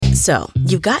So,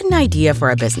 you've got an idea for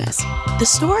a business, the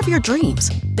store of your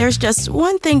dreams. There's just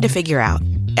one thing to figure out: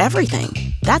 everything.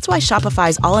 That's why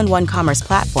Shopify's all-in-one commerce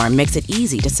platform makes it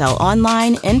easy to sell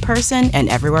online, in person, and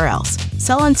everywhere else.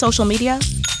 Sell on social media,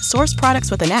 source products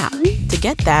with an app to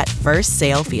get that first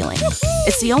sale feeling.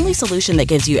 It's the only solution that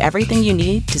gives you everything you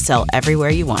need to sell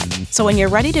everywhere you want. So when you're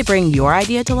ready to bring your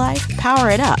idea to life, power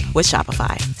it up with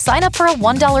Shopify. Sign up for a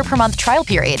 $1 per month trial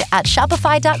period at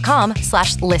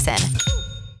shopify.com/listen.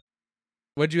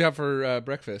 What'd you have for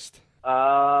breakfast?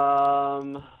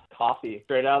 Coffee,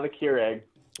 straight out of the Keurig.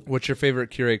 What's your favorite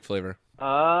Keurig flavor?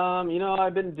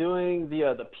 I've been doing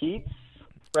the Pete's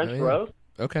French roast.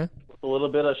 Okay. With a little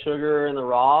bit of sugar in the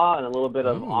raw and a little bit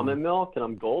of almond milk, and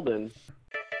I'm golden.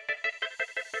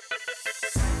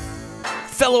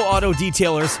 Fellow auto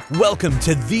detailers, welcome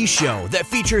to the show that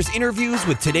features interviews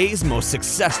with today's most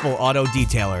successful auto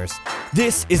detailers.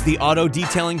 This is the Auto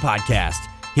Detailing Podcast.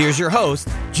 Here's your host,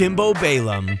 Jimbo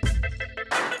Balaam.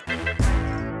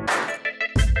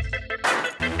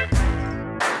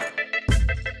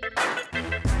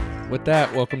 With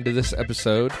that, welcome to this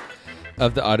episode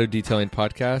of the Auto Detailing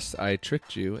Podcast. I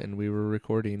tricked you, and we were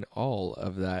recording all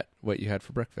of that, what you had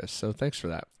for breakfast. So thanks for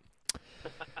that.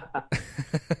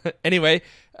 Anyway,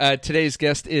 today's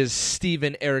guest is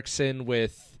Steven Ericson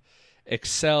with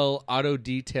Excel Auto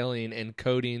Detailing and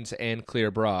Coatings and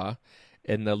Clear Bra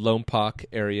in the Lompoc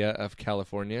area of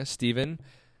California. Steven,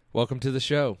 welcome to the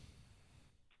show.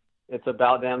 It's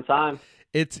about damn time.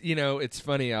 It's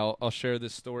funny. I'll share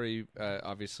this story.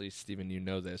 Obviously, Steven, you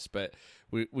know this, but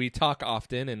we talk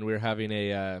often, and we're having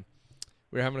a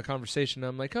conversation.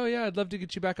 I'm like, oh yeah, I'd love to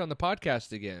get you back on the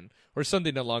podcast again, or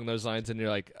something along those lines. And you're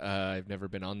like, I've never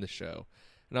been on the show,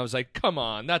 and I was like, come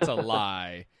on, that's a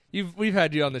lie. We've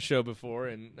had you on the show before,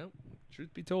 and no,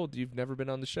 truth be told, you've never been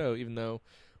on the show, even though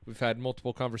we've had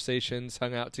multiple conversations,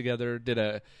 hung out together, did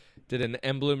an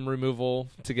emblem removal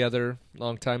together a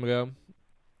long time ago.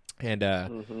 And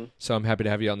so I'm happy to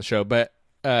have you on the show. But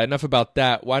enough about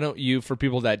that. Why don't you, for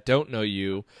people that don't know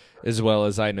you as well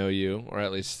as I know you, or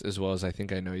at least as well as I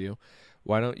think I know you,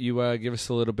 why don't you give us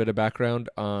a little bit of background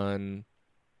on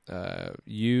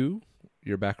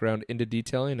your background into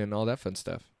detailing and all that fun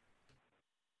stuff?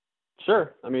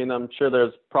 Sure. I mean, I'm sure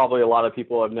there's probably a lot of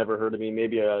people have never heard of me,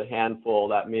 maybe a handful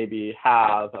that maybe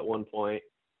have at one point.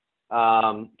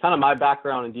 Kind of my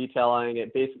background in detailing,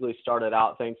 it basically started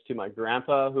out thanks to my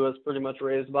grandpa, who I was pretty much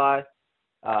raised by.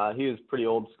 He was pretty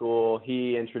old school.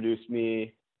 He introduced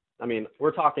me. I mean,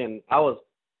 we're talking, I was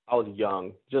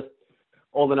young, just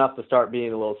old enough to start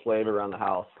being a little slave around the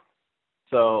house.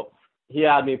 So he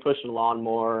had me pushing a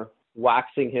lawnmower,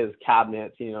 waxing his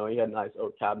cabinets. He had nice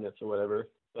oak cabinets or whatever,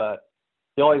 but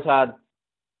he always had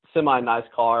semi-nice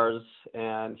cars,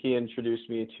 and he introduced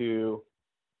me to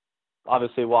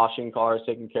obviously washing cars,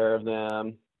 taking care of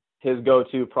them. His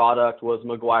go-to product was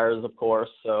Meguiar's, of course.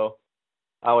 So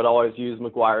I would always use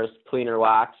Meguiar's cleaner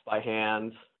wax by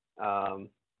hand. Kind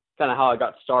of how I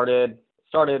got started.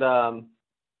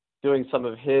 Doing some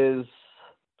of his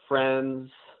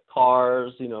friends'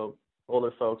 cars,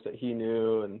 older folks that he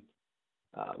knew. And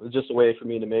it was just a way for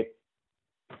me to make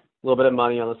a little bit of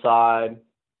money on the side,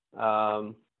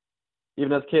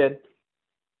 even as a kid.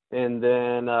 And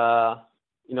then, I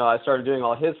started doing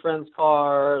all his friends'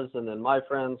 cars, and then my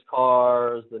friends'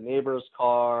 cars, the neighbors'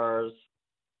 cars.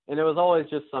 And it was always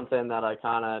just something that I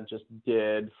kind of just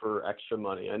did for extra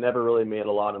money. I never really made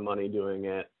a lot of money doing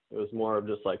it. It was more of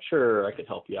just like, sure, I could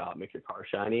help you out, make your car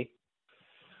shiny.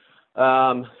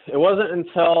 It wasn't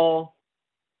until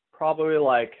probably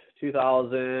like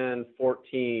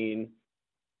 2014,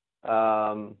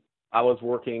 I was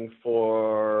working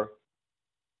for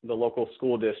the local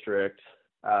school district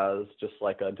as just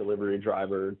like a delivery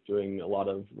driver, delivering a lot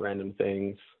of random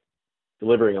things.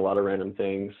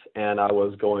 And I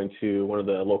was going to one of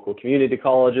the local community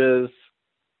colleges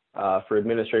for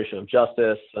administration of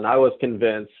justice. And I was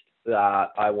convinced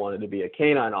that I wanted to be a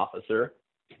canine officer,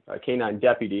 a canine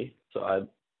deputy. So I,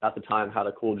 at the time, had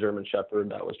a cool German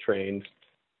Shepherd that was trained.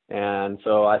 And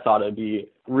so I thought it'd be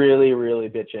really, really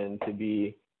bitchin' to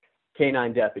be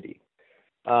canine deputy.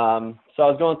 So I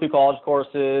was going through college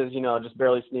courses, just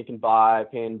barely sneaking by,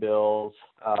 paying bills.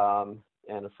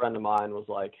 And a friend of mine was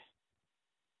like,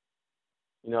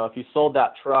 if you sold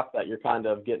that truck that you're kind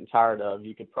of getting tired of,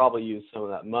 you could probably use some of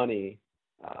that money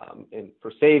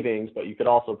for savings, but you could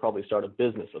also probably start a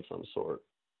business of some sort,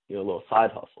 a little side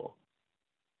hustle.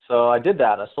 So I did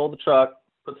that. I sold the truck,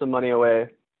 put some money away,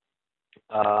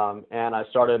 and I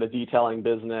started a detailing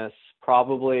business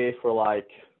probably for like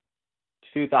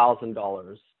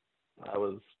 $2,000. I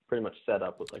was pretty much set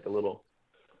up with like a little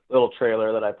little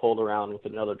trailer that I pulled around with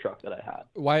another truck that I had.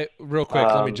 Why, real quick,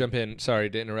 let me jump in. Sorry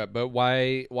to interrupt, but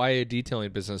why a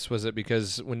detailing business? Was it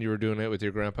because when you were doing it with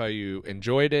your grandpa, you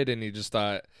enjoyed it and you just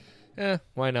thought,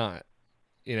 why not?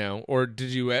 Or did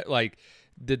you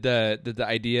did the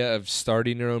idea of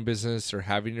starting your own business or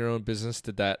having your own business,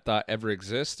 did that thought ever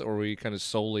exist, or were you kind of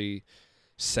solely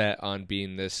set on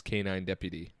being this canine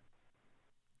deputy?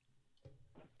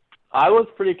 I was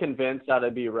pretty convinced that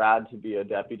it'd be rad to be a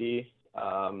deputy.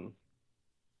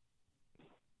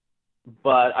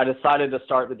 But I decided to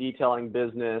start the detailing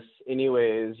business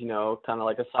anyways, kind of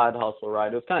like a side hustle,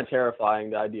 right? It was kind of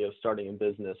terrifying, the idea of starting a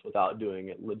business without doing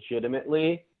it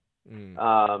legitimately.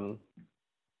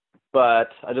 But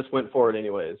I just went for it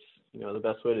anyways. The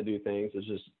best way to do things is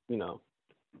just, you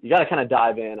got to kind of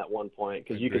dive in at one point,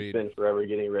 because you could spend forever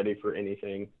getting ready for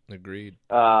anything. Agreed.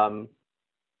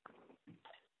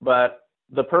 But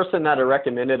the person that I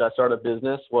recommended I start a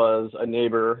business was a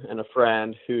neighbor and a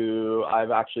friend who I've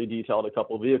actually detailed a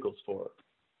couple of vehicles for.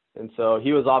 And so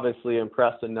he was obviously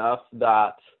impressed enough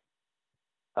that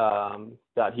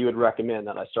that he would recommend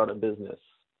that I start a business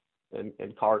in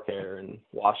car care and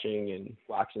washing and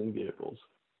waxing vehicles.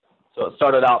 So it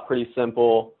started out pretty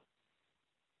simple.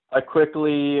 I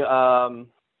quickly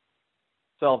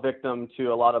fell victim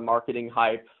to a lot of marketing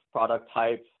hype, product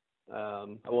hype. I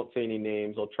won't say any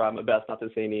names. I'll try my best not to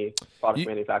say any product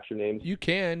manufacturer names. You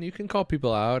can call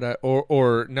people out,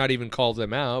 or not even call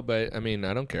them out. But I mean,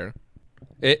 I don't care,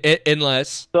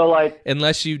 unless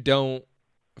you don't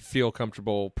feel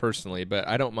comfortable personally. But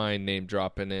I don't mind name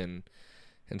dropping and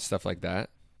stuff like that.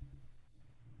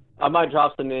 I might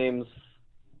drop some names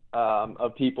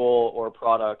of people or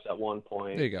products at one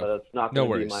point. There you go. But it's not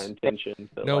going to be my intention.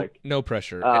 No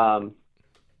pressure.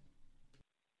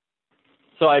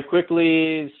 So I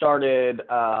quickly started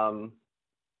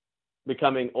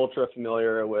becoming ultra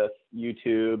familiar with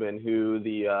YouTube and who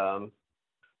the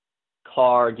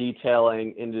car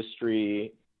detailing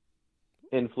industry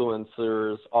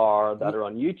influencers are that are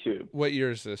on YouTube. What year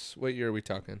is this? What year are we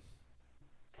talking?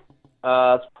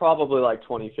 It's probably like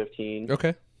 2015.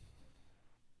 Okay.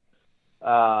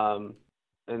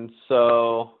 And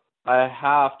so I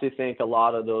have to thank a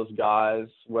lot of those guys,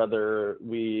 whether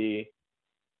we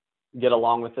get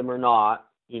along with them or not.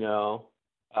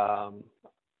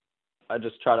 I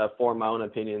just try to form my own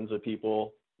opinions of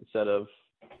people instead of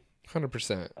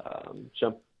 100%.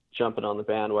 Jumping on the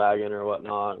bandwagon or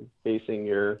whatnot, basing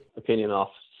your opinion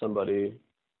off somebody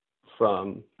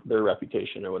from their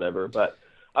reputation or whatever. But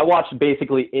I watched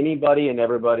basically anybody and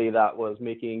everybody that was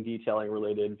making detailing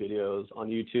related videos on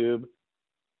YouTube.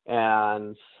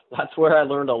 And that's where I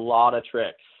learned a lot of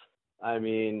tricks. I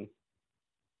mean,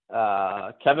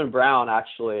 Kevin Brown,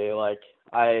 actually,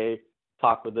 I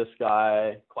talk with this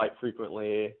guy quite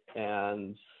frequently,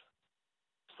 and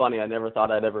it's funny, I never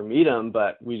thought I'd ever meet him,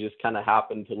 but we just kind of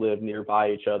happened to live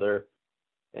nearby each other.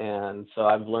 And so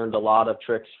I've learned a lot of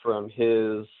tricks from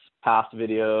his past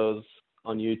videos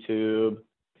on YouTube,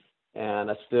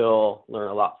 and I still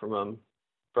learn a lot from him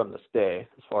from this day,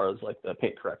 as far as the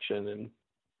paint correction and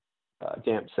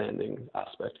damp sanding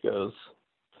aspect goes.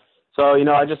 So,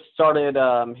 I just started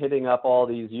hitting up all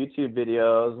these YouTube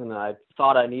videos, and I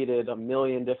thought I needed a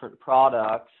million different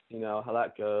products, how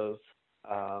that goes.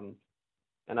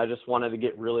 And I just wanted to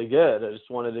get really good. I just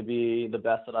wanted to be the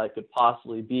best that I could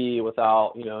possibly be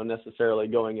without, necessarily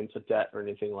going into debt or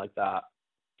anything like that.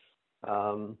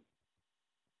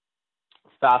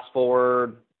 Fast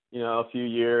forward, a few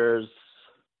years,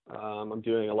 I'm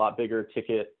doing a lot bigger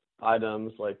ticket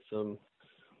items, like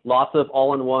lots of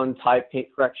all-in-one type paint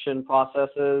correction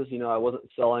processes. I wasn't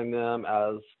selling them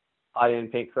as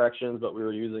high-end paint corrections, but we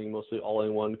were using mostly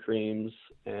all-in-one creams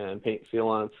and paint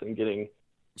sealants and getting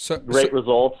great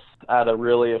results at a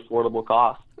really affordable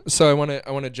cost. So I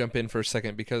want to jump in for a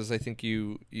second, because I think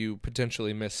you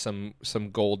potentially missed some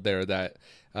gold there that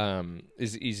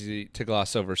is easy to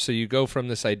gloss over. So you go from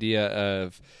this idea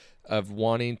of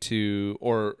wanting to,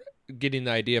 or getting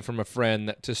the idea from a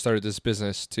friend to start this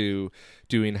business, to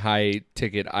doing high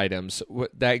ticket items.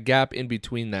 That gap in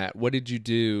between that, what did you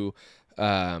do?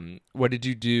 After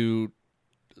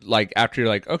you're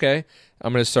like, okay,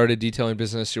 I'm going to start a detailing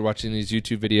business. You're watching these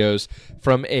YouTube videos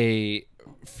from a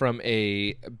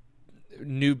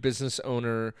new business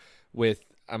owner with,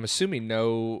 I'm assuming,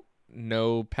 no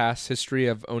past history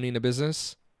of owning a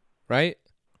business, right?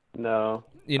 No,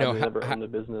 I've never owned a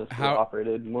business or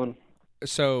operated one.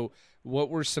 So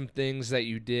what were some things that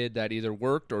you did that either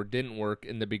worked or didn't work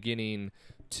in the beginning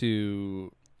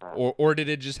or did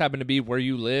it just happen to be where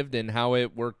you lived and how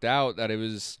it worked out that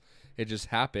it just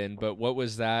happened? But what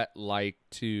was that like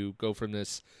to go from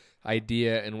this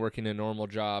idea and working a normal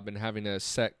job and having a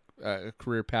set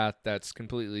career path that's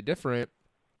completely different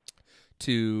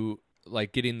to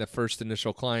like getting the first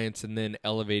initial clients and then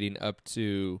elevating up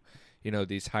to,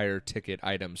 these higher ticket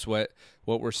items? What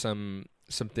were some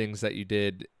things that you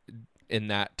did in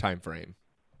that time frame?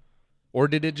 Or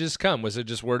did it just come? Was it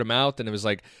just word of mouth and it was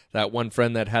like that one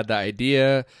friend that had the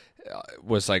idea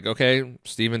was like, okay,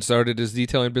 Steven started his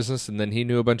detailing business and then he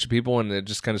knew a bunch of people and it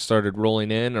just kind of started rolling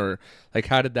in? Or like,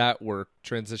 how did that work,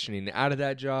 transitioning out of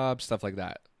that job, stuff like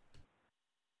that?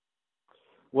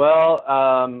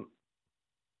 Well,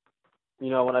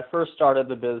 when I first started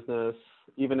the business,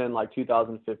 even in like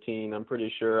 2015, I'm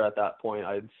pretty sure at that point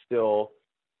I'd still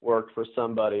worked for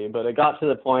somebody, but it got to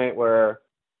the point where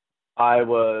I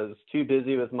was too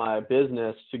busy with my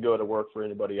business to go to work for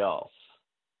anybody else.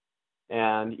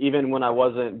 And even when I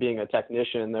wasn't being a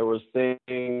technician, there was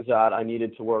things that I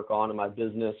needed to work on in my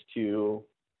business to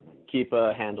keep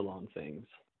a handle on things.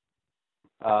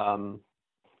 But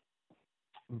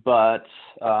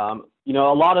a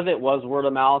lot of it was word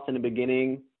of mouth in the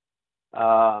beginning.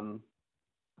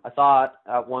 I thought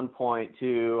at one point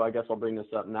too, I guess I'll bring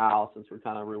this up now since we're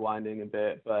kind of rewinding a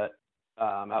bit, but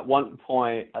at one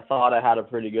point I thought I had a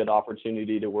pretty good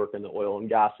opportunity to work in the oil and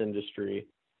gas industry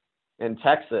in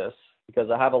Texas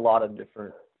because I have a lot of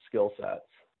different skill sets.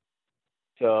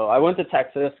 So I went to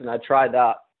Texas and I tried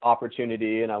that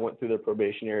opportunity and I went through the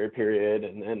probationary period.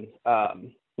 And then,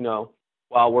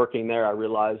 while working there, I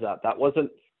realized that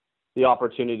wasn't the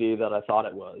opportunity that I thought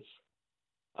it was.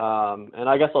 And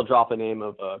I guess I'll drop a name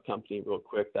of a company real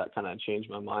quick that kind of changed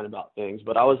my mind about things.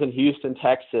 But I was in Houston,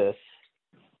 Texas,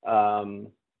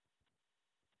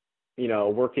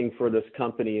 working for this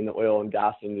company in the oil and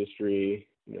gas industry,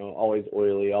 always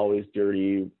oily, always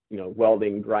dirty,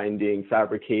 welding, grinding,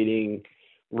 fabricating,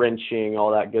 wrenching,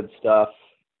 all that good stuff.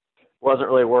 Wasn't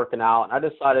really working out. And I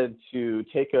decided to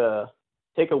take a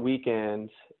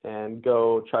weekend and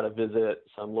go try to visit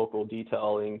some local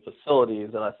detailing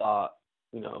facilities that I thought,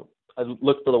 I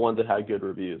looked for the ones that had good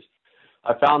reviews.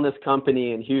 I found this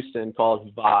company in Houston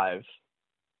called Vive.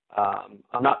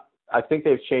 I think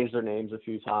they've changed their names a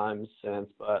few times since,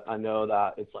 but I know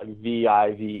that it's like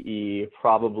VIVE,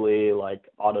 probably like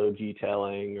auto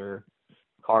detailing or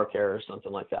car care or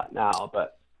something like that now.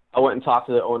 But I went and talked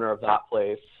to the owner of that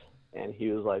place and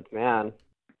he was like, man,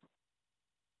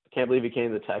 I can't believe you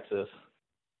came to Texas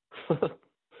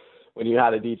when you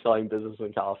had a detailing business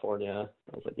in California.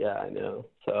 I was like, yeah, I know.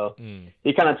 So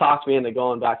he kind of talked me into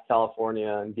going back to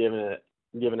California and giving it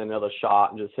another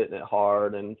shot and just hitting it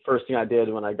hard. And first thing I did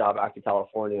when I got back to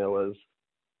California was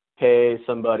pay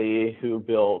somebody who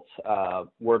built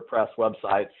WordPress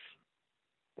websites.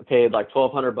 I paid like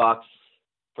 $1,200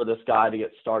 for this guy to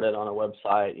get started on a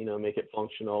website, make it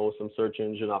functional with some search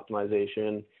engine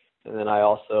optimization. And then I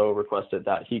also requested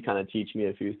that he kind of teach me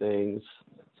a few things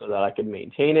so that I could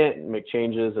maintain it and make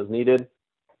changes as needed.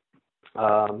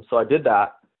 So I did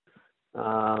that.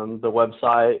 The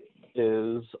website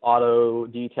is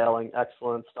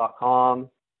autodetailingexcellence.com.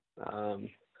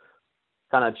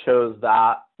 Kind of chose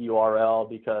that URL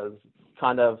because it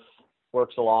kind of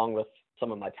works along with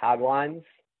some of my taglines.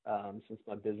 Since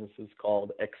my business is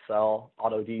called Excel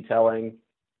Auto Detailing,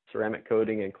 Ceramic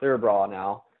Coating, and Clear Bra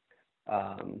now,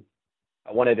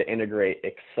 I wanted to integrate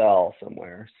Excel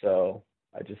somewhere. So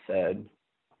I just said,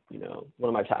 one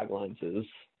of my taglines is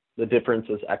the difference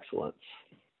is excellence.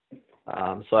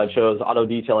 So I chose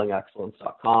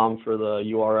autodetailingexcellence.com for the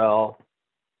URL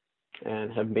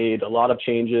and have made a lot of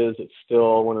changes. It's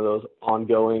still one of those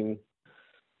ongoing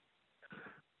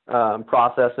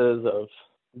processes of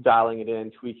dialing it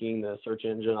in, tweaking the search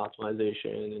engine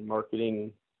optimization and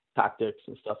marketing tactics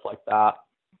and stuff like that.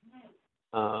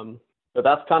 But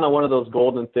that's kind of one of those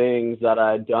golden things that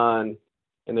I had done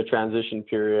in the transition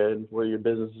period where your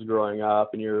business is growing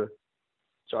up and you're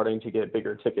starting to get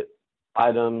bigger ticket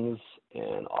items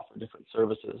and offer different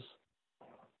services.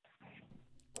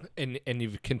 And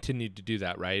you've continued to do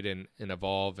that, right? And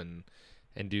evolve and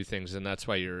do things. And that's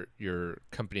why your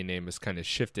company name has kind of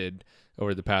shifted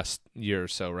over the past year or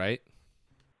so, right?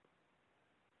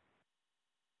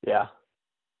 Yeah.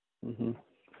 Mm-hmm.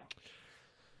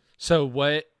 So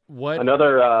what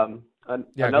another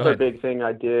big thing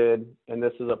I did, and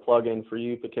this is a plug-in for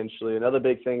you potentially, another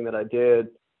big thing that I did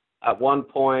at one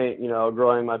point,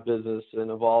 growing my business and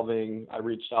evolving, I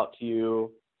reached out to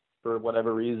you for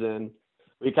whatever reason.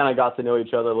 We kind of got to know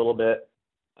each other a little bit.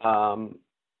 And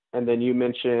then you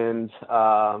mentioned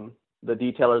the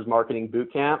Detailers Marketing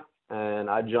Bootcamp, and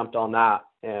I jumped on that.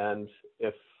 And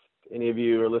if any of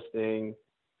you are listening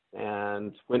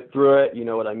and went through it, you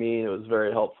know what I mean. It was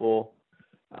very helpful.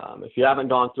 If you haven't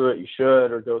gone through it, you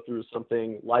should, or go through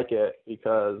something like it,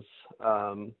 because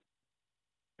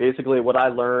basically what I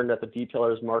learned at the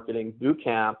Detailers Marketing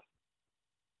Bootcamp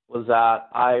was that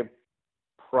I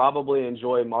probably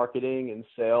enjoy marketing and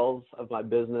sales of my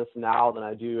business now than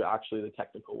I do actually the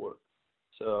technical work.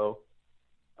 So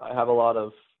I have a lot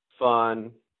of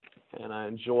fun and I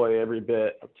enjoy every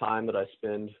bit of time that I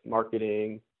spend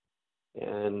marketing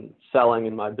and selling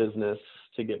in my business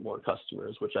to get more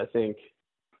customers, which I think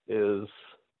is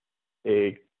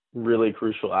a really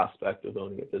crucial aspect of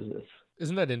owning a business.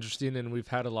 Isn't that interesting? And we've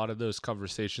had a lot of those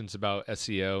conversations about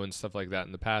SEO and stuff like that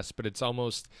in the past, but it's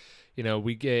almost,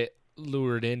 we get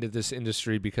lured into this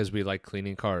industry because we like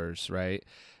cleaning cars, right?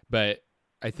 But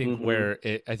I think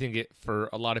for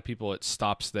a lot of people, it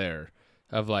stops there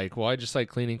of like, well, I just like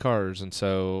cleaning cars. And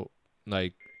so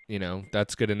like,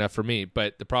 that's good enough for me.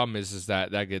 But the problem is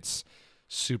that gets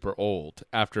super old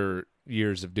after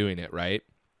years of doing it. Right.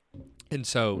 And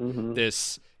so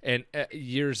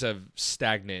years of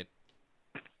stagnant,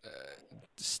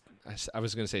 I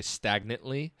was going to say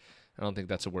stagnantly. I don't think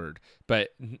that's a word, but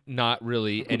not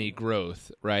really any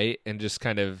growth, right? And just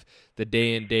kind of the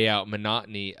day in, day out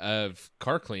monotony of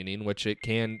car cleaning, which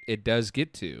it does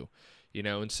get to,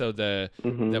 and so the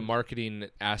marketing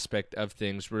aspect of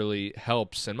things really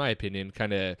helps, in my opinion,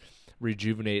 kind of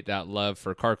rejuvenate that love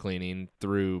for car cleaning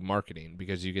through marketing,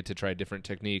 because you get to try different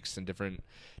techniques and different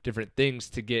things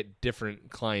to get different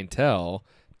clientele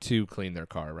to clean their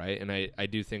car, right? And I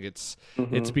do think it's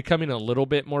becoming a little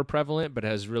bit more prevalent, but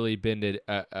has really been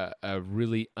a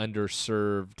really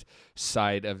underserved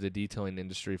side of the detailing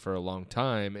industry for a long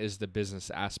time, is the business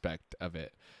aspect of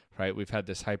it, right? We've had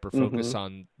this hyper focus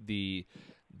on the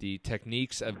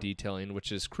techniques of detailing,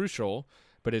 which is crucial,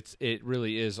 but it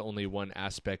really is only one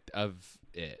aspect of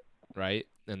it, right?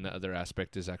 And the other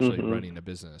aspect is actually running a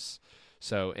business.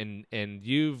 So, and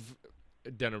you've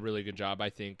done a really good job,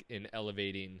 I think, in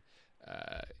elevating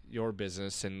your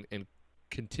business and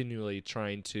continually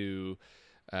trying to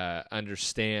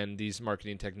understand these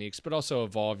marketing techniques, but also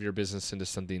evolve your business into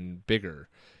something bigger,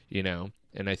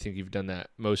 and I think you've done that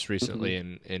most recently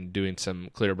in doing some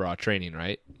clear bra training,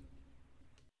 right?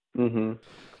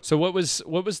 So what was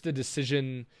the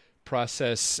decision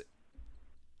process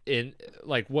in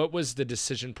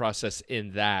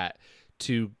that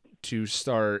to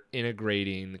start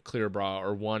integrating clear bra,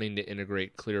 or wanting to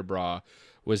integrate clear bra?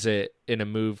 Was it in a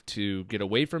move to get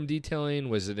away from detailing?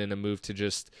 Was it in a move to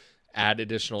just add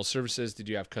additional services? Did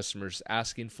you have customers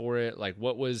asking for it? Like,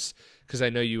 what was, because I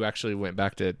know you actually went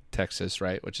back to Texas,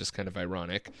 right? Which is kind of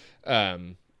ironic.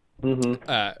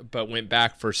 But went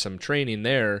back for some training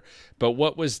there. But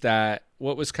what was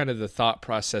kind of the thought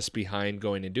process behind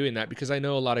going and doing that? Because I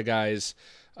know a lot of guys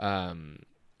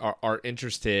are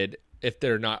interested, if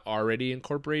they're not already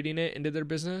incorporating it into their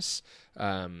business,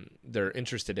 they're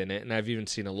interested in it. And I've even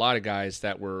seen a lot of guys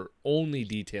that were only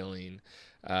detailing,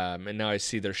 and now I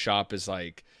see their shop is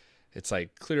like, it's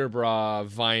like clear bra,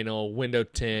 vinyl, window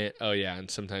tint. Oh yeah,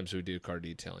 and sometimes we do car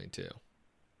detailing too.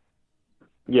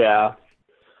 Yeah.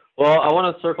 Well, I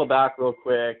want to circle back real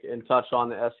quick and touch on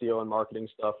the SEO and marketing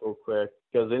stuff real quick,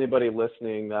 because anybody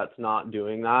listening that's not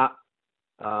doing that,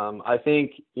 I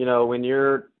think, when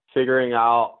you're figuring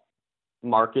out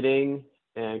marketing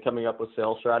and coming up with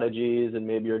sales strategies, and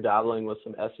maybe you're dabbling with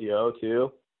some SEO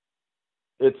too,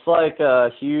 it's like a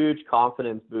huge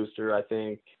confidence booster, I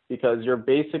think, because you're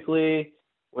basically,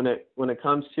 when it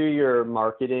comes to your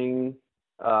marketing,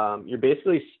 you're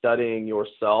basically studying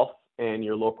yourself and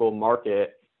your local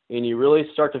market, and you really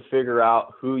start to figure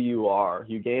out who you are.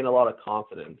 You gain a lot of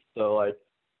confidence. So like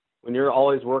when you're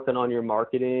always working on your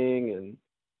marketing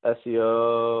and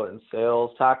SEO and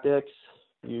sales tactics,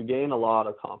 you gain a lot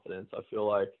of confidence, I feel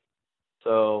like.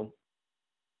 So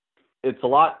it's a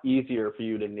lot easier for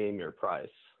you to name your price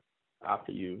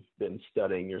after you've been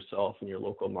studying yourself and your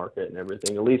local market and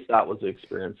everything. At least that was the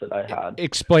experience that I had.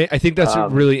 Explain. I think that's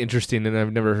really interesting, and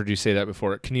I've never heard you say that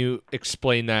before. Can you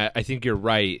explain that? I think you're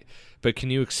right, but can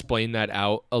you explain that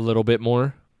out a little bit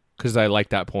more? Because I like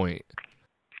that point.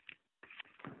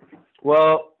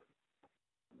 Well,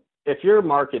 if you're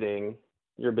marketing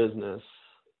your business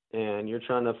and you're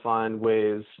trying to find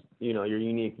ways, your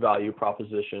unique value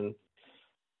proposition,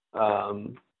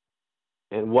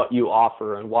 and what you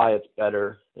offer and why it's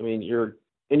better. I mean, you're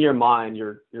in your mind,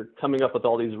 you're coming up with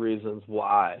all these reasons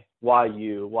why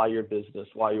your business,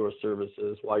 why your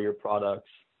services, why your products.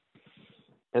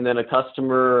 And then a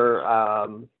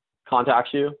customer contacts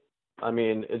you. I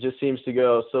mean, it just seems to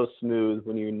go so smooth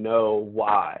when you know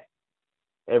why,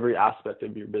 every aspect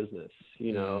of your business,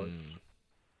 you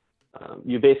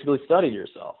basically studied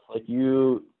yourself. Like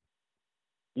you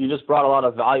you just brought a lot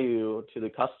of value to the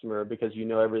customer because you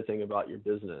know everything about your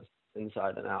business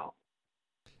inside and out.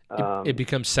 It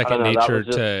becomes I second don't know, that nature was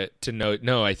just, to know.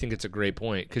 No, I think it's a great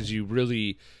point because you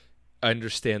really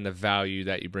understand the value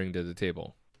that you bring to the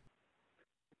table.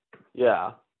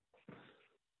 yeah.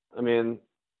 I mean,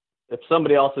 if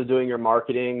somebody else is doing your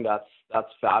marketing, that's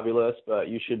fabulous, but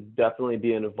you should definitely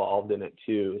be involved in it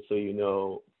too, so you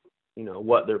know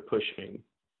what they're pushing.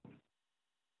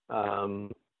 I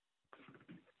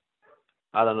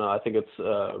don't know. I think it's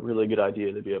a really good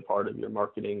idea to be a part of your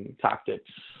marketing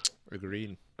tactics.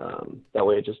 Agreed. That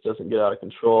way it just doesn't get out of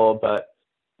control. But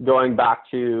going back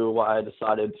to why I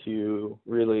decided to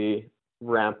really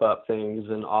ramp up things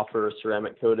and offer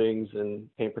ceramic coatings and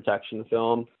paint protection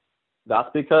film, that's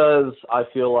because I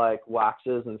feel like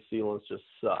waxes and sealants just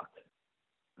suck.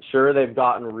 Sure, they've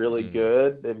gotten really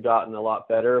good. They've gotten a lot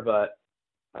better, but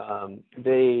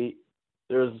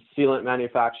there's sealant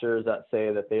manufacturers that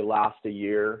say that they last a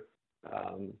year,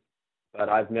 but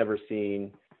I've never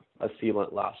seen a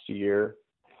sealant last a year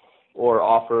or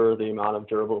offer the amount of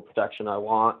durable protection I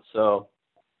want, or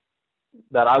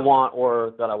that I want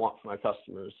for my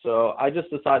customers. So I just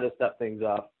decided to step things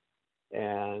up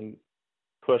and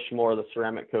push more of the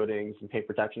ceramic coatings and paint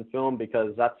protection film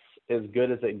because that's as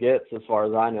good as it gets as far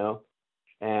as I know.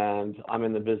 And I'm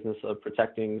in the business of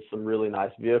protecting some really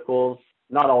nice vehicles.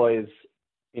 Not always,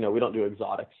 we don't do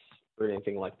exotics or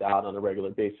anything like that on a regular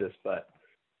basis, but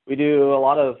we do a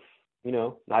lot of,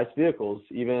 nice vehicles.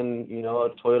 Even, a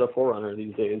Toyota 4Runner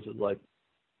these days is like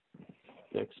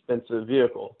an expensive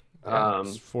vehicle. Yeah,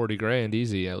 it's $40,000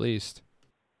 easy at least.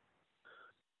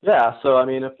 Yeah, so I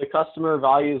mean, if the customer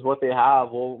values what they have,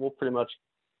 we'll pretty much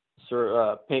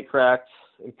paint correct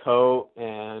and coat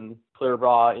and clear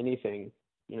bra anything,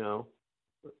 as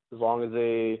long as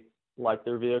they like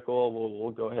their vehicle,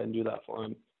 we'll go ahead and do that for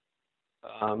them.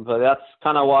 But that's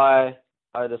kind of why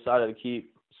I decided to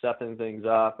keep stepping things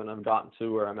up, and I've gotten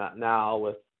to where I'm at now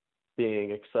with being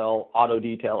Excel auto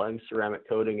detailing, ceramic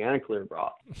coating, and clear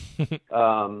bra.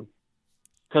 Because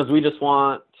we just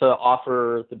want to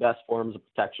offer the best forms of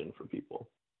protection for people.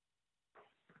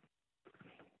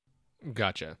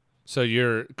 Gotcha. So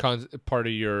you're part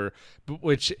of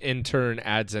which in turn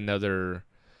adds another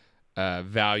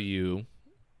value,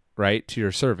 right, to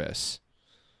your service.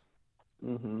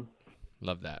 Mm-hmm.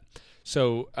 Love that.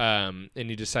 So, and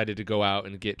you decided to go out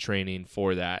and get training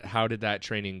for that. How did that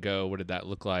training go? What did that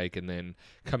look like? And then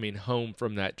coming home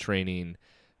from that training,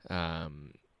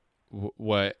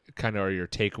 what kind of are your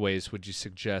takeaways? Would you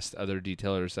suggest other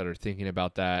detailers that are thinking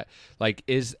about that? Like,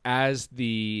 as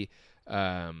the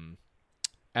kind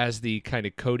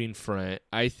of coating front,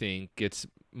 I think gets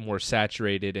more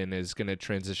saturated and is going to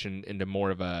transition into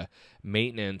more of a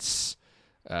maintenance,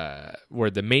 where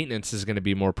the maintenance is going to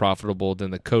be more profitable than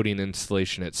the coating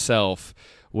installation itself.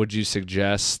 Would you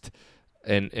suggest,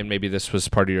 and maybe this was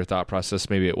part of your thought process,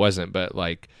 maybe it wasn't, but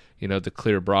like, the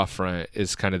clear bra front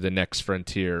is kind of the next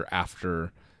frontier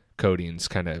after coatings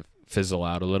kind of fizzle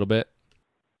out a little bit?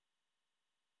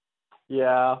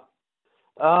 Yeah.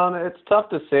 It's tough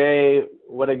to say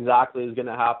what exactly is going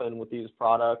to happen with these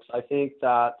products. I think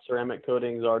that ceramic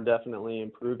coatings are definitely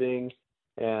improving,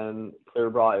 and clear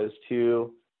bra is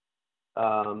too.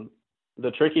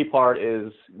 The tricky part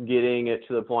is getting it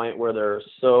to the point where they're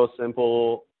so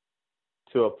simple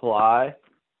to apply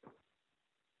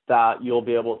that you'll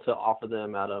be able to offer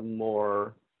them at a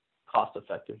more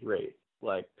cost-effective rate.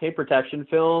 Like paint protection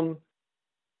film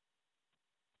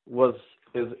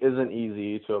isn't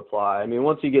easy to apply. I mean,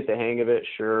 once you get the hang of it,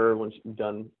 sure, once you've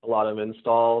done a lot of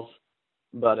installs,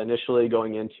 but initially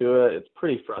going into it, it's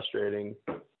pretty frustrating.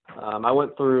 I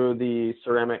went through the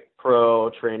Ceramic Pro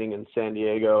training in San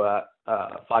Diego at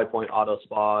 5 Point Auto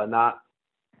Spa, and that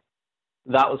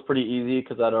was pretty easy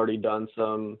because I'd already done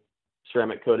some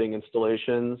ceramic coating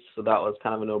installations, so that was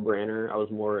kind of a no-brainer. I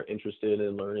was more interested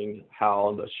in learning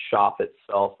how the shop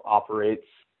itself operates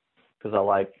because I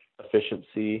like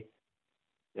efficiency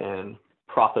and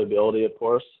profitability, of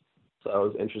course. So I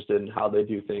was interested in how they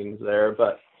do things there.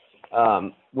 But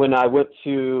when I went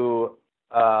to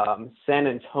San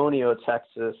Antonio,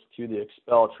 Texas, to the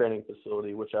Expel training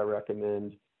facility, which I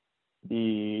recommend,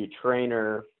 the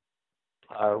trainer,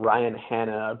 Ryan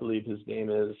Hanna, I believe his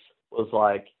name is, was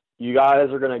like, you guys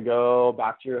are going to go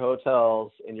back to your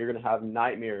hotels and you're going to have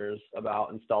nightmares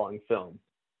about installing film.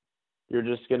 You're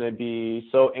just going to be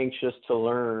so anxious to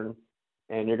learn,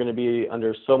 and you're going to be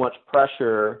under so much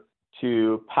pressure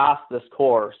to pass this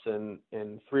course in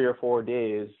 3 or 4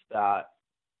 days that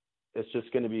it's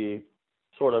just going to be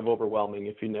sort of overwhelming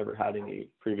if you never had any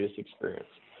previous experience.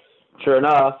 Sure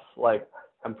enough, like,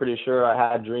 I'm pretty sure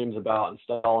I had dreams about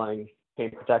installing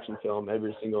paint protection film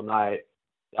every single night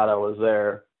that I was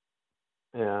there.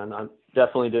 And I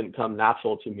definitely didn't come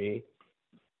natural to me.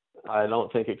 I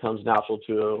don't think it comes natural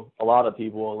to a lot of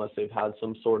people unless they've had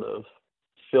some sort of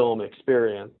film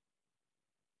experience.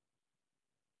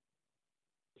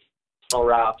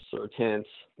 Wraps or tints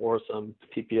or some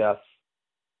PPF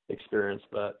experience,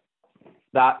 but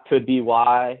that could be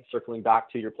why, circling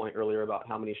back to your point earlier about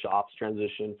how many shops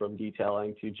transition from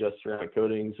detailing to just ceramic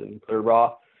coatings and clear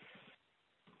bra.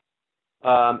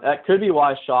 That could be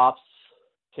why shops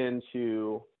tend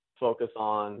to focus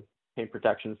on paint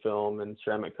protection film and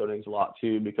ceramic coatings a lot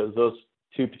too, because those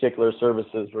two particular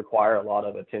services require a lot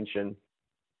of attention.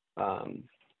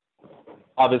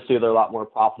 Obviously, they're a lot more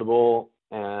profitable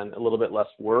and a little bit less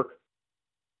work,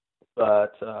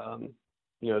 but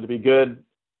to be good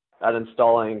at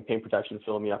installing paint protection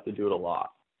film, you have to do it a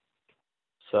lot.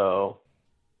 So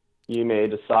you may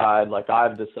decide, like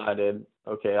I've decided,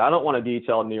 okay, I don't want to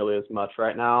detail nearly as much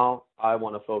right now. I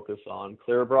want to focus on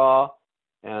clear bra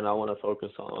and I want to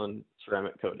focus on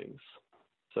ceramic coatings.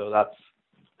 So that's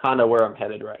kind of where I'm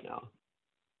headed right now.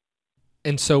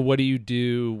 And so what do you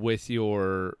do with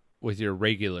your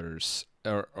regulars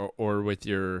or with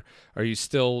your, are you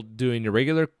still doing your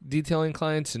regular detailing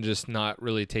clients and just not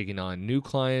really taking on new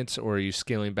clients, or are you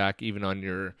scaling back even on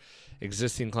your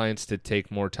existing clients to take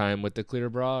more time with the clear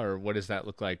bra, or what does that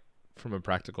look like from a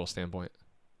practical standpoint?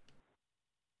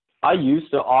 I used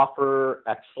to offer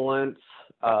excellent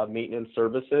maintenance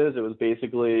services. It was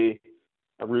basically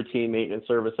a routine maintenance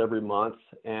service every month.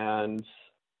 And,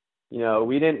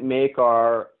 we didn't make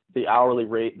the hourly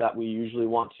rate that we usually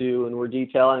want to when we're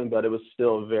detailing, but it was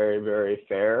still very, very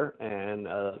fair and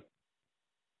a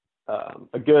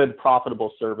good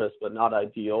profitable service, but not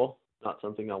ideal, not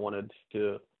something I wanted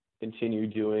to continue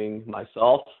doing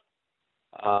myself.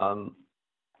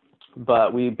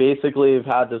 But we basically have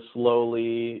had to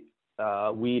slowly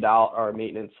weed out our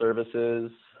maintenance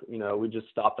services. We just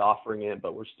stopped offering it,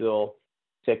 but we're still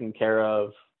taking care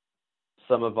of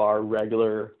some of our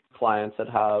regular clients that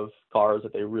have cars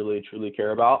that they really truly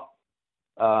care about.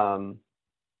 And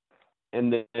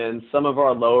then some of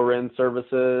our lower end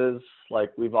services,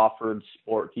 like we've offered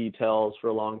sport details for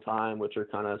a long time, which are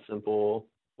kind of simple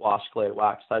wash, clay,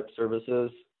 wax type services.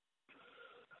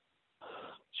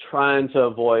 Trying to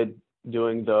avoid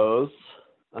doing those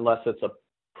unless it's a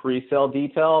pre-sale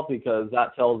detail, because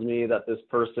that tells me that this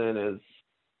person is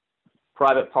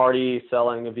private party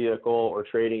selling a vehicle or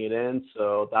trading it in.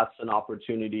 So that's an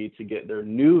opportunity to get their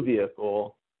new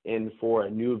vehicle in for a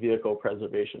new vehicle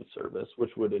preservation service,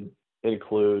 which would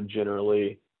include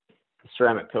generally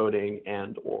ceramic coating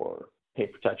and or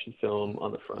paint protection film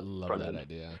on the front. Love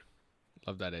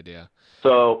that idea.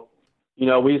 So,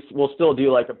 we'll still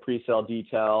do like a pre-sale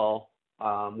detail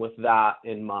with that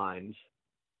in mind,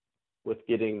 with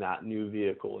getting that new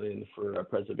vehicle in for a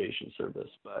preservation service.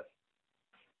 But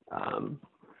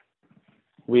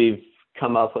we've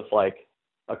come up with like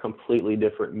a completely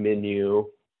different menu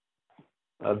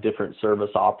of different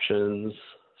service options.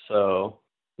 So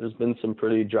there's been some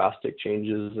pretty drastic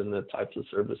changes in the types of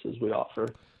services we offer.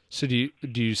 So do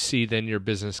you see then your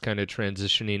business kind of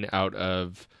transitioning out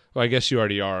of, well, I guess you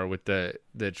already are with the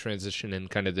transition and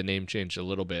kind of the name change a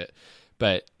little bit,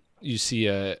 but you see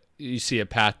a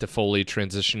path to fully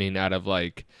transitioning out of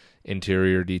like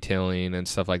interior detailing and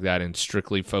stuff like that and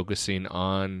strictly focusing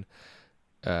on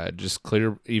just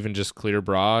clear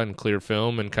bra and clear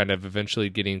film and kind of eventually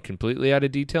getting completely out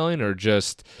of detailing, or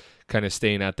just kind of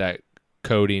staying at that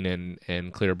coating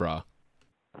and clear bra?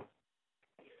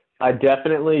 I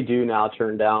definitely do now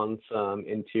turn down some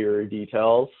interior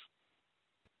details.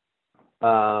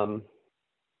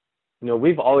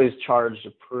 We've always charged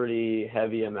a pretty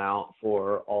heavy amount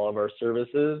for all of our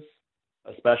services,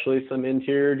 especially some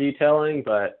interior detailing,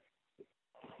 but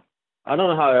I don't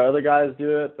know how other guys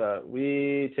do it, but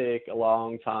we take a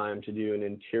long time to do an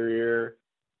interior.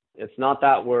 It's not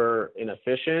that we're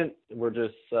inefficient. We're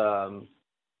just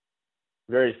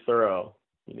very thorough,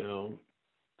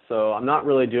 So I'm not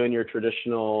really doing your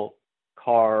traditional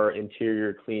car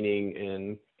interior cleaning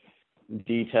and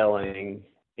detailing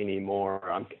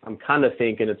anymore. I'm kind of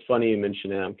thinking, it's funny you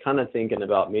mention it, I'm kind of thinking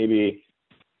about maybe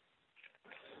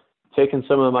taking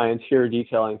some of my interior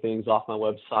detailing things off my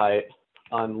website,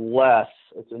 unless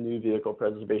it's a new vehicle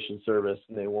preservation service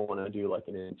and they want to do like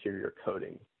an interior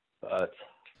coating. But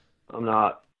I'm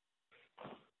not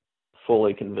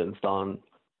fully convinced on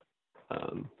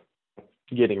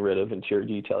getting rid of interior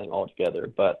detailing altogether,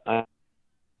 but I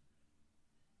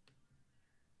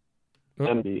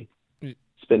am be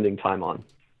spending time on.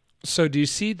 So do you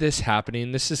see this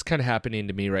happening? This is kind of happening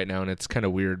to me right now, and it's kind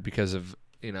of weird because of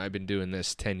I've been doing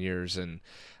this 10 years, and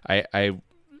I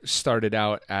started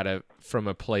out from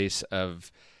a place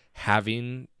of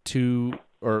having to,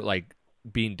 or like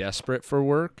being desperate for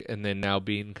work, and then now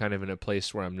being kind of in a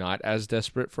place where I'm not as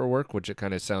desperate for work, which it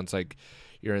kind of sounds like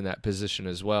you're in that position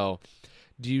as well.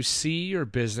 Do you see your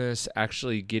business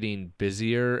actually getting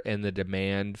busier and the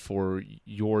demand for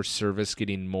your service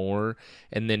getting more,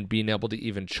 and then being able to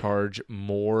even charge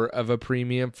more of a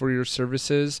premium for your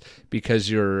services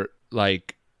because you're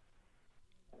like,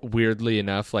 weirdly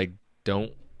enough, like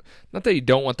not that you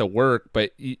don't want the work,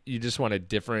 but you just want a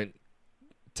different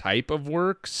type of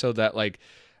work, so that like,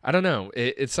 I don't know,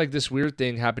 it's like this weird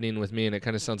thing happening with me, and it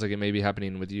kind of sounds like it may be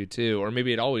happening with you too, or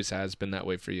maybe it always has been that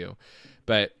way for you.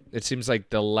 But it seems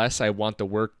like the less I want the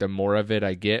work, the more of it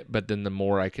I get, but then the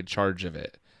more I could charge of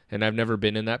it. And I've never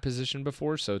been in that position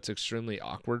before, so it's extremely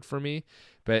awkward for me.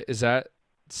 But is that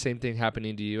same thing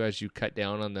happening to you as you cut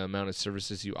down on the amount of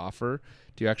services you offer?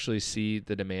 Do you actually see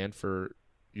the demand for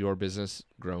your business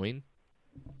growing?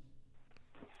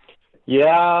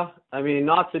 Yeah, I mean,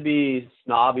 not to be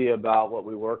snobby about what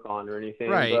we work on or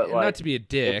anything, right? But and like, not to be a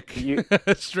dick,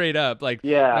 straight up, like,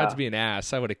 yeah, not to be an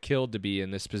ass. I would have killed to be in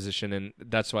this position, and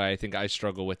that's why I think I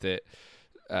struggle with it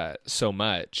so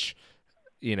much.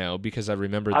 Because I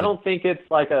remember. I don't think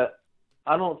it's like a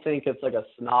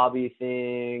snobby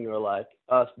thing, or like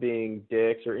us being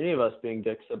dicks, or any of us being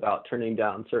dicks about turning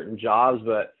down certain jobs.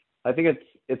 But I think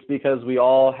it's because we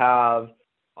all have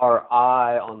our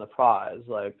eye on the prize.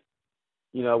 Like,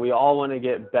 we all want to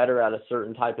get better at a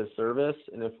certain type of service.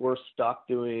 And if we're stuck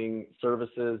doing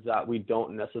services that we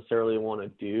don't necessarily want to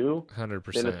do,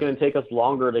 100%, then it's going to take us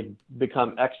longer to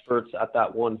become experts at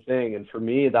that one thing. And for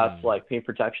me, that's like paint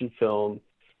protection film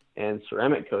and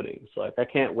ceramic coatings. Like, I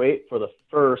can't wait for the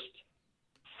first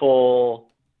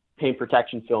full paint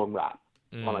protection film wrap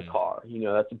on a car.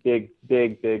 That's a big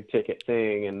ticket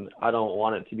thing. And I don't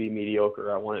want it to be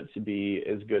mediocre. I want it to be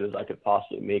as good as I could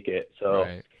possibly make it. So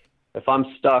right. If I'm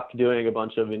stuck doing a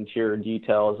bunch of interior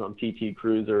details on PT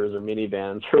Cruisers or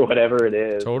minivans or whatever it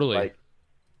is, totally. Like,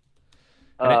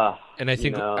 and I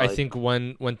think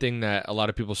one thing that a lot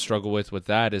of people struggle with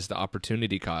that is the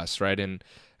opportunity cost, right? And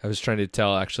I was trying to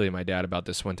tell actually my dad about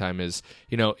this one time is,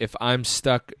 if I'm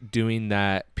stuck doing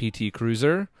that PT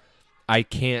Cruiser, I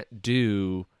can't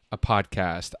do a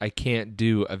podcast, I can't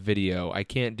do a video, I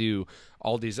can't do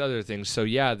all these other things. So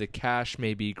yeah, the cash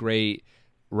may be great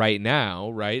right now,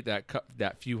 right?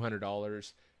 That few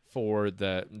 $100s for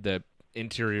the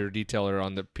interior detailer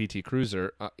on the PT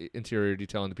Cruiser, interior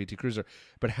detail on the PT Cruiser.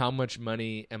 But how much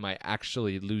money am I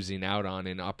actually losing out on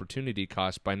in opportunity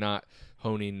cost by not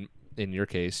honing, in your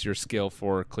case, your skill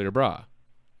for clear bra,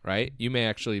 right? You may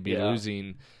actually be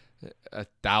losing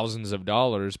thousands of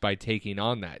dollars by taking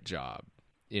on that job,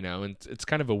 and it's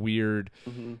kind of a weird,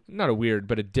 not a weird,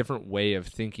 but a different way of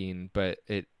thinking, but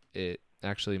it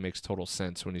actually makes total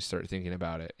sense when you start thinking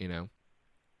about it,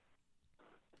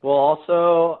 Well,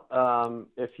 also,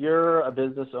 if you're a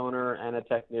business owner and a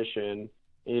technician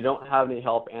and you don't have any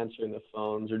help answering the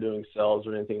phones or doing sales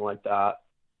or anything like that,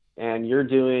 and you're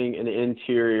doing an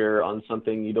interior on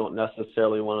something you don't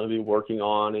necessarily want to be working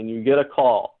on, and you get a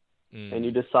call and you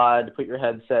decide to put your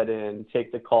headset in,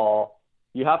 take the call,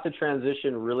 you have to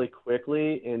transition really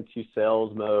quickly into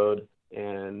sales mode.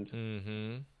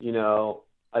 And,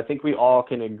 I think we all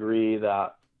can agree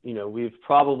that, we've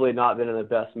probably not been in the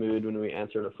best mood when we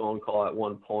answered a phone call at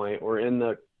one point, or in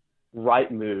the right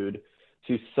mood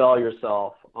to sell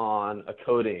yourself on a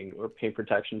coating or paint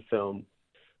protection film.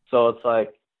 So it's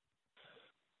like,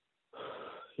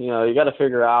 you got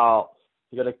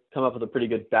to come up with a pretty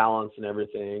good balance and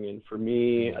everything. And for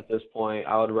me at this point,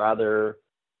 I would rather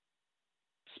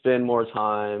spend more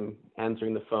time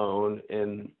answering the phone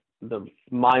in the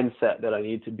mindset that I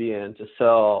need to be in to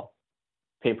sell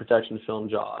paint protection film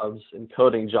jobs and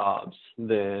coating jobs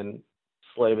than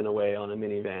slaving away on a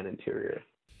minivan interior.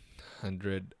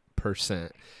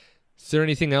 100%. Is there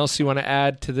anything else you want to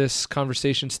add to this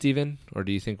conversation, Steven? Or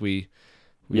do you think we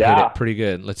hit it pretty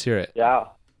good? Let's hear it. Yeah.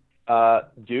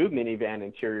 Do minivan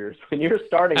interiors. When you're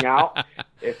starting out,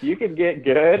 if you can get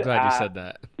good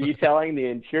at detailing the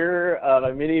interior of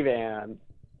a minivan,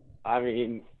 I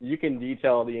mean, you can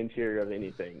detail the interior of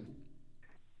anything.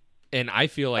 And I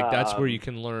feel like that's where you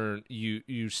can learn.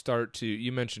 You start to.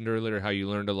 You mentioned earlier how you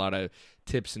learned a lot of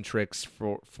tips and tricks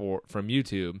from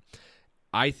YouTube.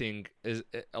 I think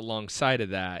alongside of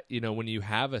that, when you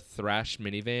have a thrash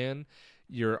minivan,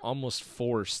 you're almost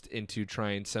forced into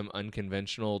trying some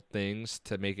unconventional things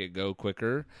to make it go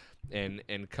quicker and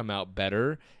come out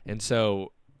better. And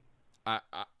so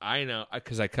I know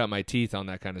because I cut my teeth on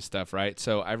that kind of stuff, right?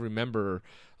 So I remember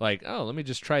like, oh, let me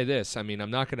just try this. I mean,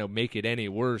 I'm not going to make it any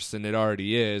worse than it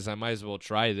already is. I might as well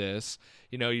try this.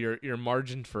 You know, your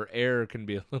margin for error can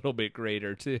be a little bit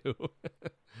greater too.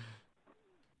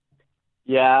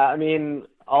 Yeah, I mean,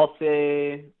 I'll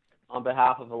say on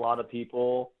behalf of a lot of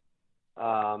people,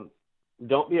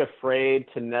 don't be afraid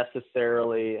to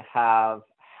necessarily have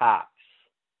hacks.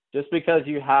 Just because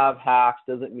you have hacks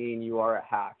doesn't mean you are a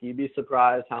hack. You'd be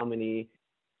surprised how many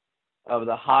of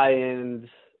the high-end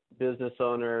business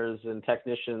owners and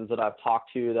technicians that I've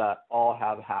talked to that all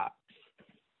have hacks.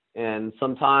 And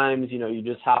sometimes, you know, you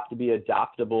just have to be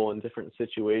adaptable in different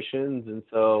situations. And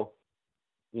so,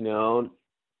 you know,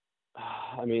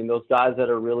 I mean, those guys that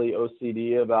are really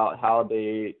OCD about how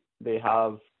they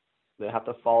have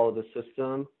to follow the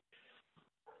system.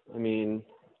 I mean,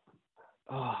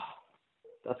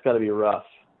 that's got to be rough.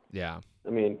 Yeah.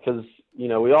 I mean, because, you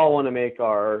know, we all want to make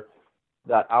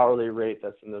that hourly rate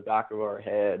that's in the back of our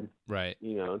head, right?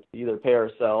 You know, to either pay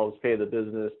ourselves, pay the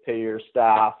business, pay your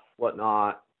staff,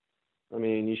 whatnot. I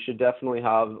mean, you should definitely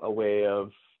have a way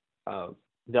of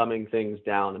dumbing things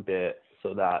down a bit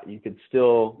so that you could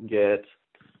still get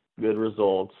good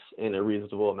results in a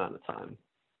reasonable amount of time.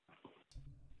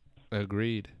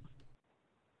 Agreed.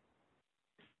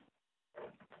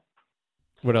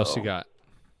 What else you got?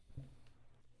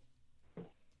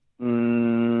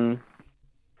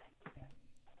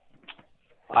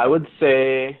 I would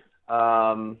say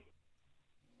I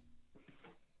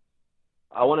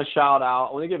want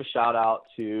to give a shout out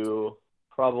to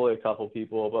probably a couple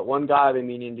people, but one guy I've been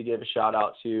meaning to give a shout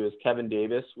out to is Kevin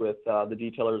Davis with the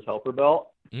Detailer's Helper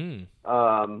Belt. I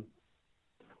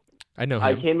know him.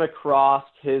 I came across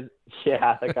that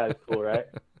guy's cool, right?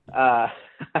 I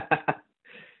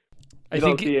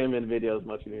don't see him in videos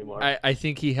much anymore. I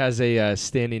think he has a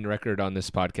standing record on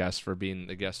this podcast for being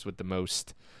the guest with the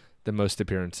most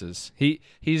appearances.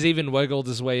 He's even wiggled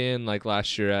his way in, like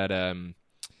last year at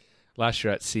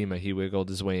SEMA. He wiggled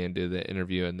his way into the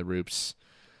interview in the Roops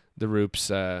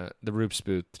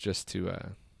booth just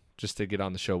to get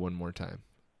on the show one more time.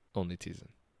 Only teasing.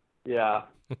 Yeah.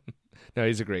 No,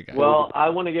 he's a great guy. Well, I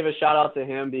want to give a shout out to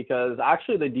him because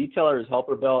actually the Detailer's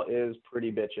Helper Belt is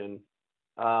pretty bitchin'.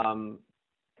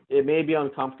 It may be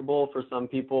uncomfortable for some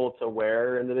people to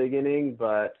wear in the beginning,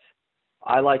 but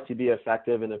I like to be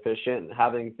effective and efficient, and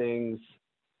having things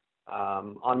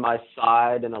on my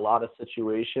side in a lot of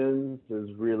situations is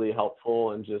really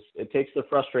helpful, and just it takes the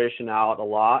frustration out a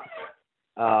lot.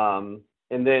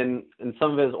 And then in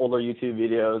some of his older YouTube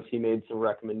videos, he made some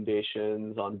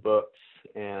recommendations on books,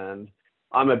 and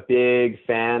I'm a big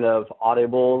fan of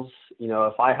audibles. You know,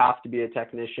 if I have to be a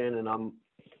technician and I'm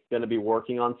going to be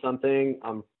working on something,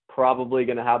 I'm probably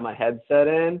going to have my headset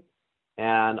in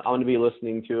and I'm going to be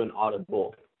listening to an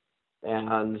audible.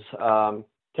 And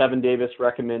Kevin Davis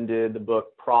recommended the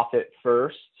book Profit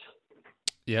First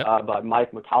by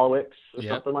Mike Michalowicz or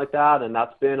something like that. And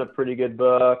that's been a pretty good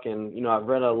book. And, you know, I've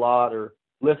read a lot or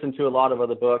listened to a lot of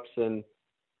other books, and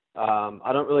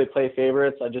I don't really play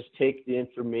favorites. I just take the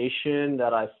information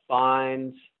that I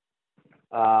find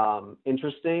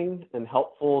interesting and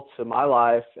helpful to my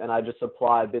life, and I just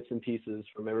apply bits and pieces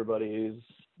from everybody's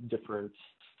different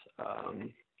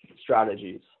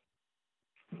strategies.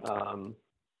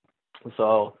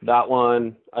 So that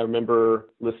one, I remember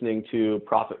listening to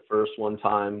Profit First one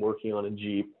time working on a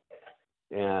Jeep,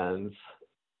 and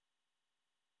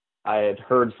I had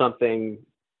heard something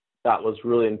that was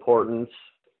really important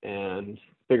and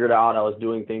figured out I was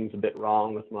doing things a bit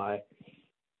wrong with my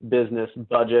business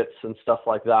budgets and stuff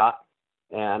like that.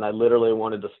 And I literally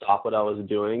wanted to stop what I was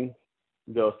doing,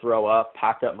 go throw up,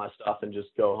 pack up my stuff, and just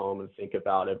go home and think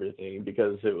about everything,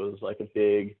 because it was like a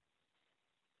big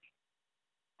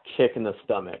kick in the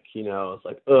stomach, you know. It's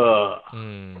like, ugh.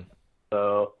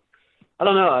 So I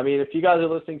don't know. I mean, if you guys are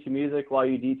listening to music while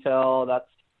you detail,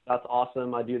 that's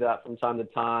awesome. I do that from time to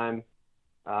time.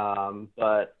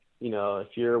 But you know, if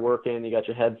you're working, you got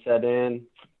your headset in,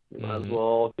 you might as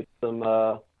well get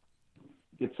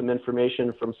some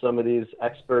information from some of these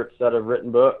experts that have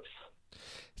written books.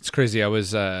 It's crazy. I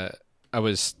was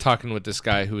talking with this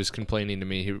guy who was complaining to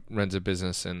me. He runs a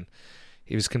business, and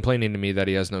he was complaining to me that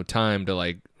he has no time to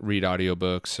like read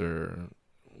audiobooks or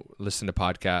listen to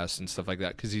podcasts and stuff like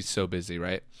that because he's so busy,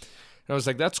 right? And I was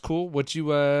like, that's cool. What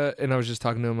you and I was just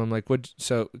talking to him. I'm like, what?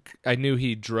 So I knew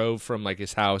he drove from like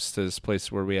his house to this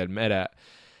place where we had met at.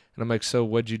 And I'm like, so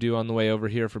what'd you do on the way over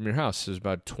here from your house? It was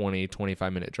about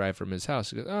 25 minute drive from his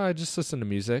house. He goes, oh, I just listen to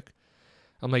music.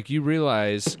 I'm like, you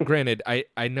realize, granted,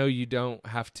 I know you don't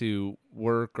have to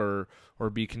work or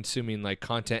be consuming like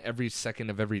content every second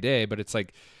of every day, but it's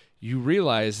like you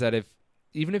realize that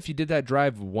even if you did that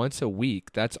drive once a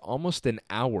week, that's almost an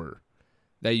hour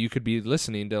that you could be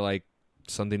listening to like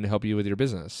something to help you with your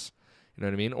business. You know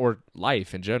what I mean? Or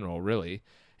life in general, really.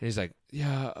 And he's like,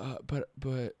 yeah, but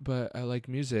I like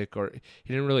music, or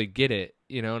he didn't really get it,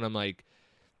 you know? And I'm like,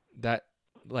 that,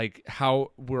 like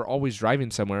how we're always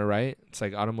driving somewhere, right? It's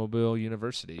like automobile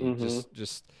university.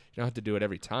 Just you don't have to do it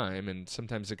every time. And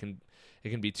sometimes it can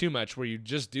be too much where you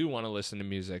just do want to listen to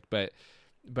music, but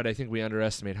I think we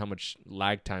underestimate how much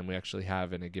lag time we actually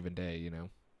have in a given day, you know?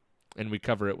 And we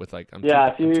cover it with like, I'm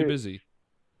too busy.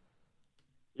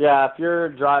 Yeah, if you're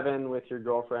driving with your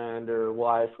girlfriend or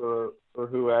wife or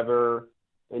whoever,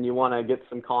 and you want to get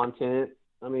some content,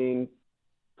 I mean,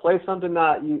 play something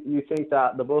that you think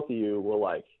that the both of you will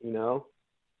like, you know,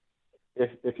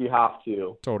 if you have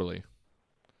to. Totally.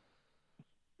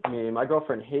 I mean, my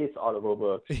girlfriend hates audible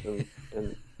books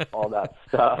and all that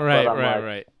stuff. Right.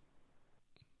 I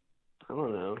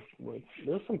don't know. Like,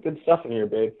 there's some good stuff in here,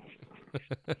 babe.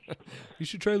 You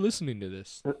should try listening to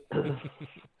this.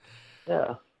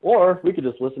 Yeah. Or we could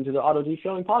just listen to the Auto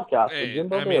Detailing podcast with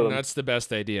Jimbo I mean, that's the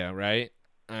best idea, right?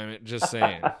 I'm just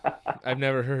saying. I've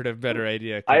never heard a better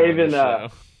idea. I even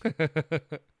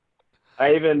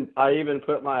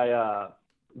put my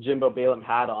Jimbo Balaam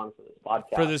hat on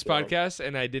for this podcast.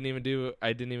 And I didn't even do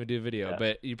video,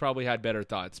 but you probably had better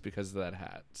thoughts because of that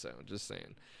hat. So just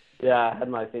saying. Yeah, I had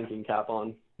my thinking cap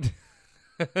on.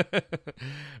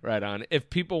 Right on.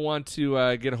 If people want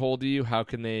to get a hold of you, how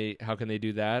can they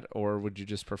do that? Or would you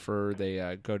just prefer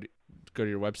they go to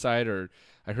your website? Or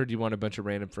I heard you want a bunch of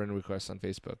random friend requests on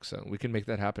Facebook, so we can make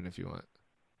that happen if you want.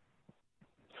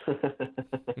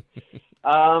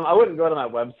 I wouldn't go to my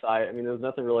website. I mean, there's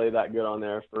nothing really that good on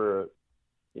there for,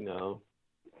 you know,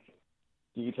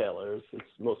 detailers. It's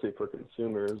mostly for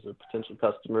consumers or potential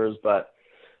customers. But,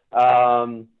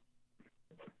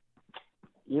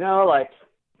 you know, like,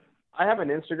 I have an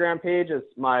Instagram page.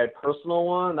 It's my personal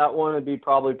one. That one would be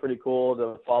probably pretty cool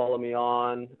to follow me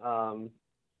on.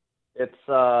 It's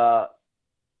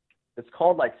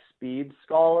called like Speed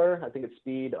Scholar. I think it's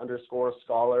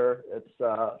Speed_Scholar. It's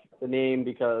the name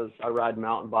because I ride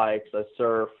mountain bikes, I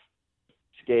surf,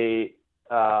 skate.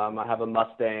 I have a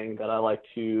Mustang that I like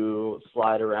to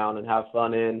slide around and have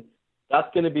fun in. That's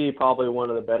going to be probably one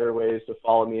of the better ways to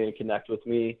follow me and connect with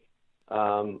me.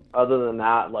 Other than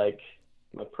that, like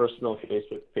my personal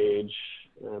Facebook page,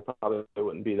 probably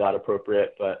wouldn't be that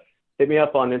appropriate, but hit me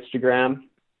up on Instagram,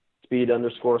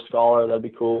 Speed_Scholar. That'd be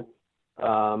cool.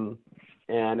 And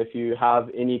if you have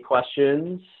any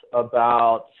questions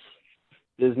about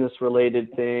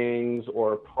business-related things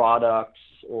or products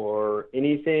or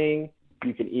anything,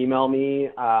 you can email me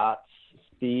at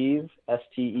Steve,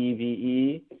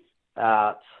 Steve,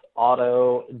 at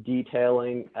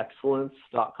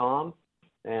autodetailingexcellence.com,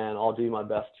 and I'll do my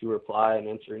best to reply and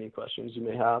answer any questions you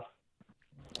may have.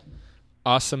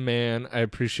 Awesome, man. I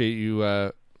appreciate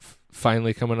you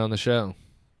finally coming on the show.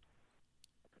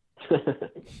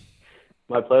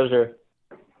 My pleasure.